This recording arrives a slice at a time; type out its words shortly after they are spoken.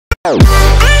Hello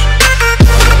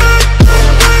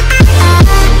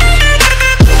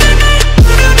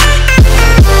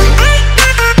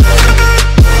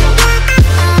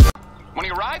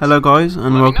guys,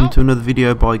 and welcome to another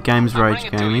video by Games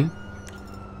Rage Gaming.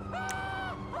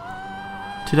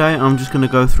 Today I'm just going to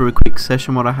go through a quick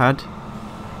session what I had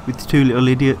with two little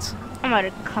idiots. I'm about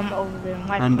to come over there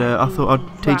and I thought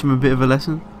I'd teach them a bit of a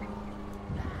lesson.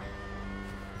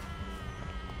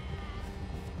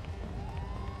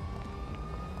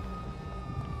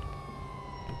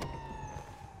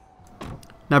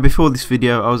 Now before this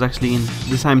video I was actually in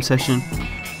the same session,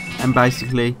 and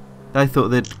basically they thought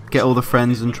they'd get all the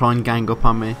friends and try and gang up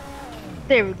on me.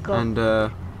 There we go. And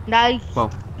now you well,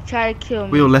 try to kill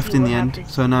me. we all left in the end,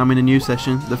 so now I'm in a new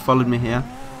session. They followed me here,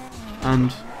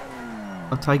 and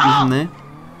I'll take you from there.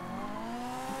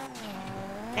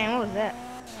 And what was that?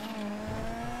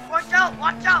 Watch out,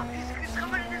 watch out! He's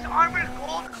coming in his armored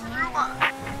gold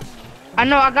Kuruma. I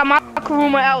know, I got my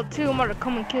Kuruma out too. I'm about to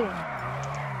come and kill him.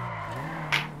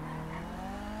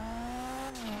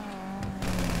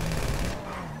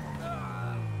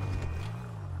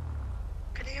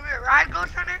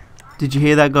 Ghost Runner? Did you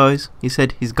hear that, guys? He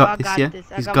said he's got this, yeah?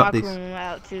 He's got this. I got my Kuruma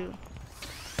out too.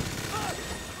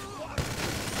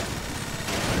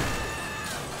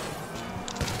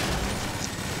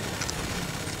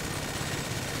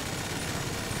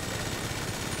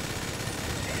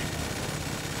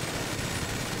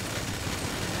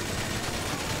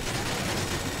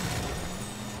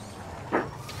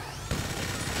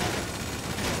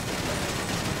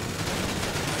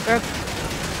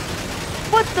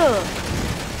 What the?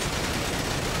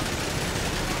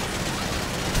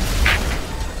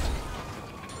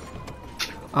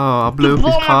 Oh, I blew up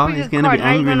his car. He's gonna be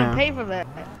angry now. Pay for that.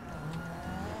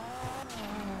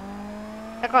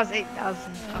 That costs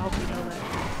 8,000. I hope you know that.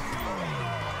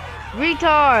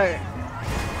 Retard.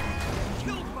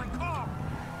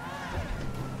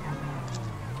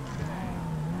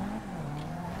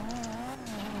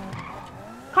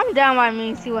 Come down by me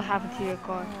and see what happened to your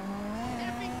car.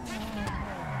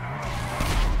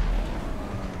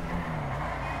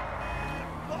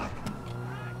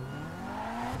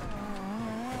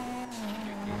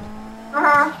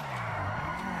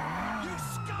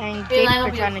 And gay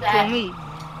for trying to kill me.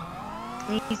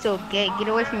 He's so gay. Get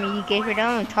away from me. You gay for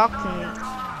down and talk to me.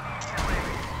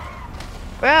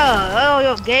 Bro, oh,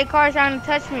 your gay car trying to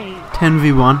touch me.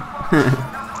 10v1.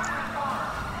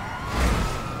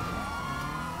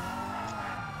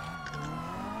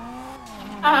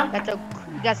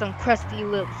 You got some crusty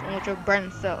lips and with your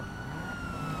burnt self.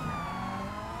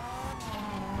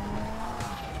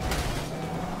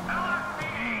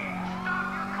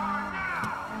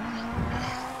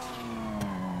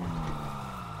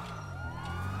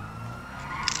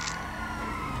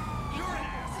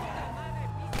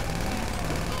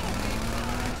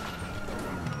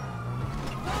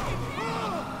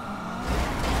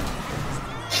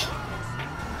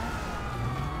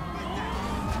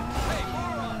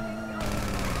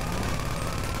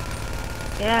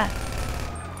 Yeah.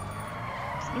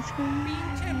 Let's go.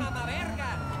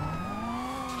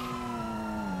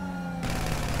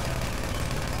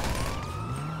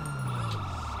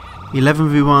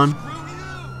 11v1.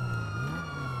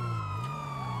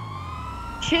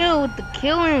 Chill with the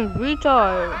killing,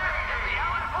 retard.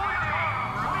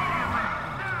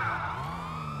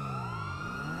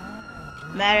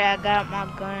 Matter, I got my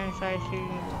gun and started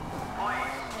shooting.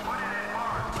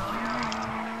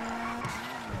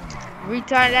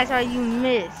 Retard, that's how you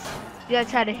miss. You gotta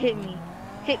try to hit me.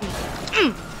 Hit me.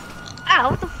 Ow,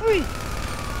 what the freak?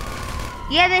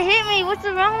 You had to hit me. What's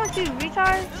wrong with you,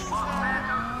 retard?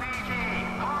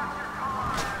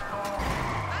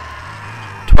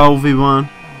 12v1.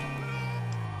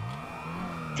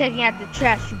 Taking out the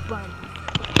trash, you bum.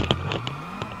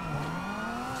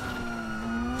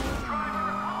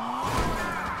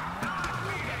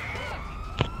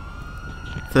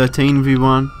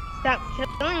 v1. Stop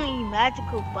killing me,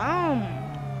 magical bum.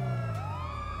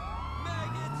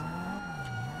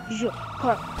 Use your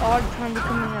car all the time to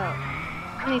coming out.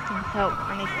 I need some help.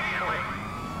 I need some help.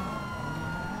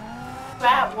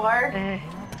 That work?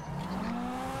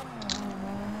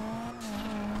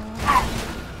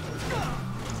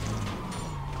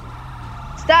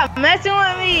 Stop messing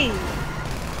with me!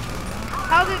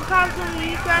 How could cops when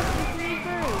you crash into me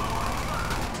first?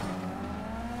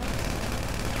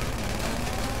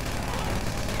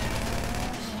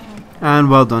 And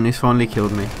well done, he's finally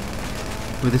killed me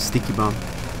with a sticky bomb.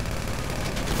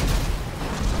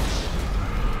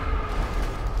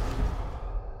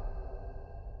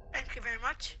 Thank you very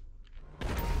much.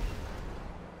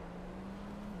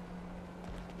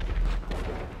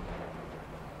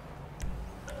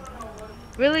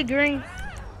 Really, Green?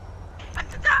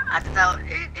 I thought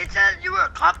it said you were a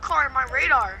cop car in my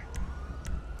radar.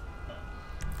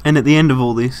 And at the end of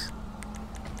all this,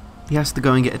 he has to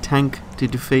go and get a tank to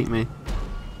defeat me.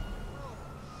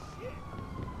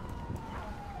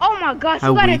 Oh my gosh,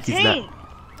 How you got a weak is that? tank.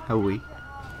 How weak.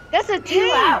 That's a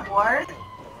You out, tank. Ward?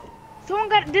 Someone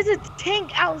got, there's a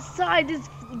tank outside just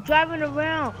driving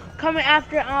around, coming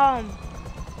after,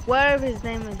 whatever his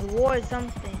name is, Ward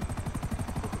something.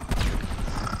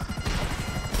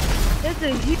 There's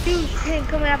a huge tank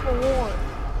coming after Ward.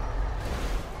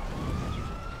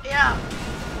 Yeah.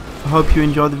 I hope you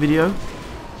enjoyed the video.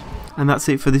 And that's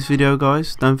it for this video,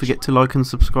 guys. Don't forget to like and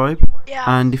subscribe. Yeah.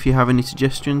 And if you have any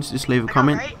suggestions, just leave a I know,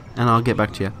 comment right? and I'll get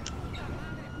back to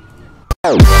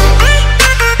you.